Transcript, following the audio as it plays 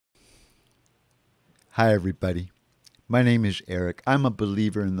Hi, everybody. My name is Eric. I'm a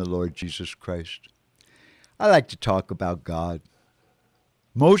believer in the Lord Jesus Christ. I like to talk about God.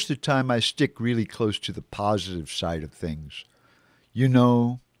 Most of the time, I stick really close to the positive side of things. You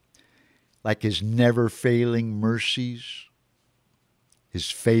know, like His never failing mercies,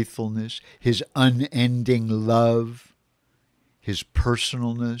 His faithfulness, His unending love, His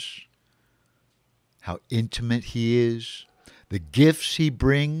personalness, how intimate He is, the gifts He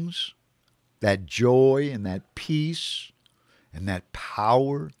brings, that joy and that peace and that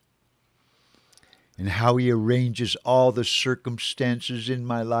power, and how He arranges all the circumstances in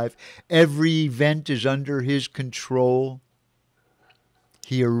my life. Every event is under His control.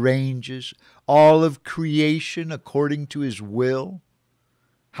 He arranges all of creation according to His will.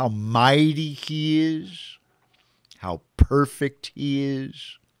 How mighty He is. How perfect He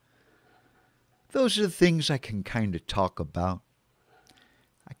is. Those are the things I can kind of talk about.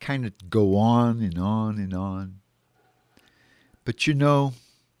 I kind of go on and on and on. But you know,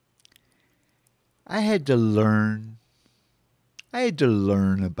 I had to learn. I had to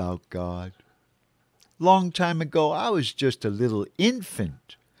learn about God. Long time ago, I was just a little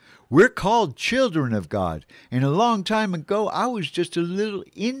infant. We're called children of God. And a long time ago, I was just a little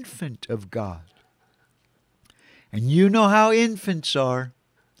infant of God. And you know how infants are.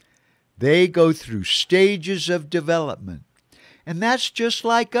 They go through stages of development. And that's just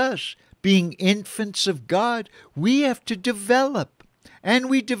like us. Being infants of God, we have to develop.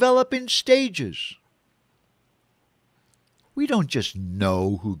 And we develop in stages. We don't just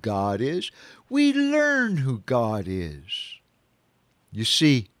know who God is. We learn who God is. You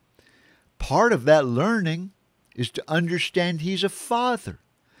see, part of that learning is to understand He's a Father.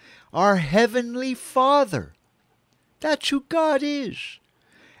 Our Heavenly Father. That's who God is.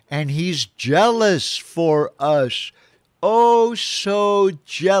 And He's jealous for us. Oh, so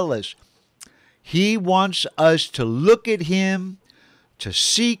jealous. He wants us to look at Him, to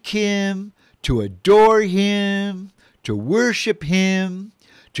seek Him, to adore Him, to worship Him,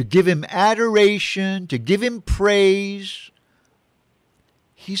 to give Him adoration, to give Him praise.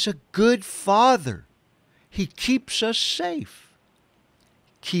 He's a good Father. He keeps us safe,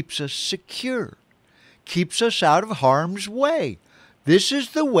 keeps us secure, keeps us out of harm's way. This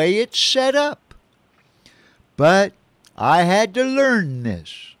is the way it's set up. But I had to learn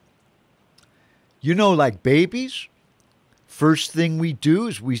this. You know, like babies, first thing we do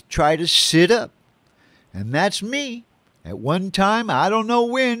is we try to sit up. And that's me. At one time, I don't know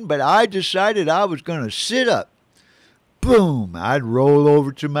when, but I decided I was going to sit up. Boom! I'd roll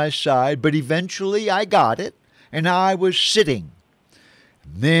over to my side, but eventually I got it, and I was sitting.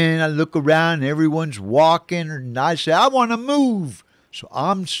 And then I look around, and everyone's walking, and I say, I want to move. So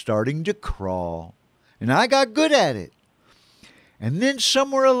I'm starting to crawl, and I got good at it. And then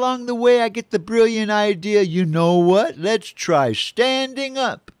somewhere along the way, I get the brilliant idea, you know what? Let's try standing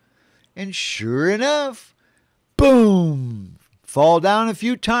up. And sure enough, boom! Fall down a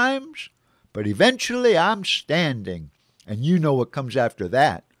few times, but eventually I'm standing. And you know what comes after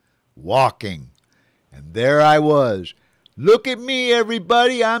that? Walking. And there I was. Look at me,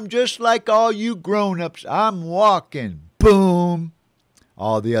 everybody. I'm just like all you grown-ups. I'm walking. Boom!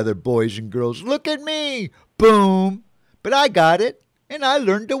 All the other boys and girls, look at me. Boom! But I got it, and I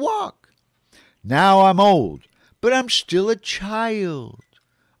learned to walk. Now I'm old, but I'm still a child.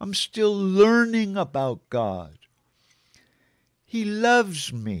 I'm still learning about God. He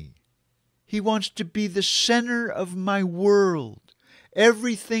loves me. He wants to be the center of my world.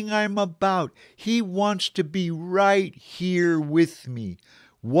 Everything I'm about, He wants to be right here with me,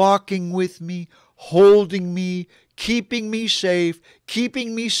 walking with me, holding me, keeping me safe,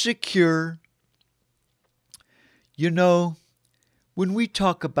 keeping me secure. You know, when we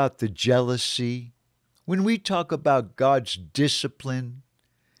talk about the jealousy, when we talk about God's discipline,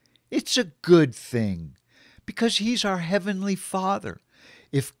 it's a good thing because He's our Heavenly Father.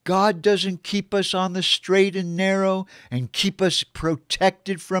 If God doesn't keep us on the straight and narrow and keep us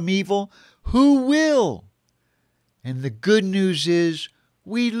protected from evil, who will? And the good news is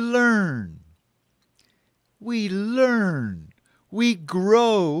we learn. We learn. We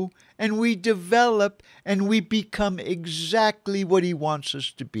grow and we develop and we become exactly what He wants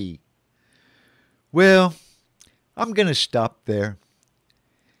us to be. Well, I'm going to stop there.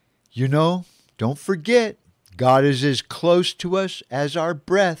 You know, don't forget, God is as close to us as our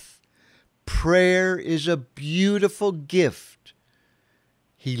breath. Prayer is a beautiful gift.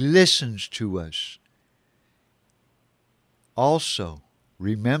 He listens to us. Also,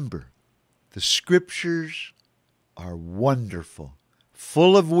 remember, the Scriptures are wonderful,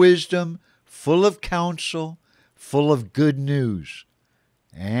 full of wisdom, full of counsel, full of good news.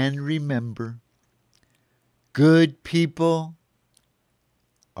 And remember, Good people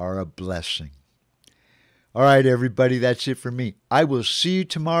are a blessing. All right, everybody, that's it for me. I will see you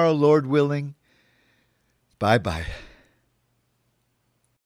tomorrow, Lord willing. Bye-bye.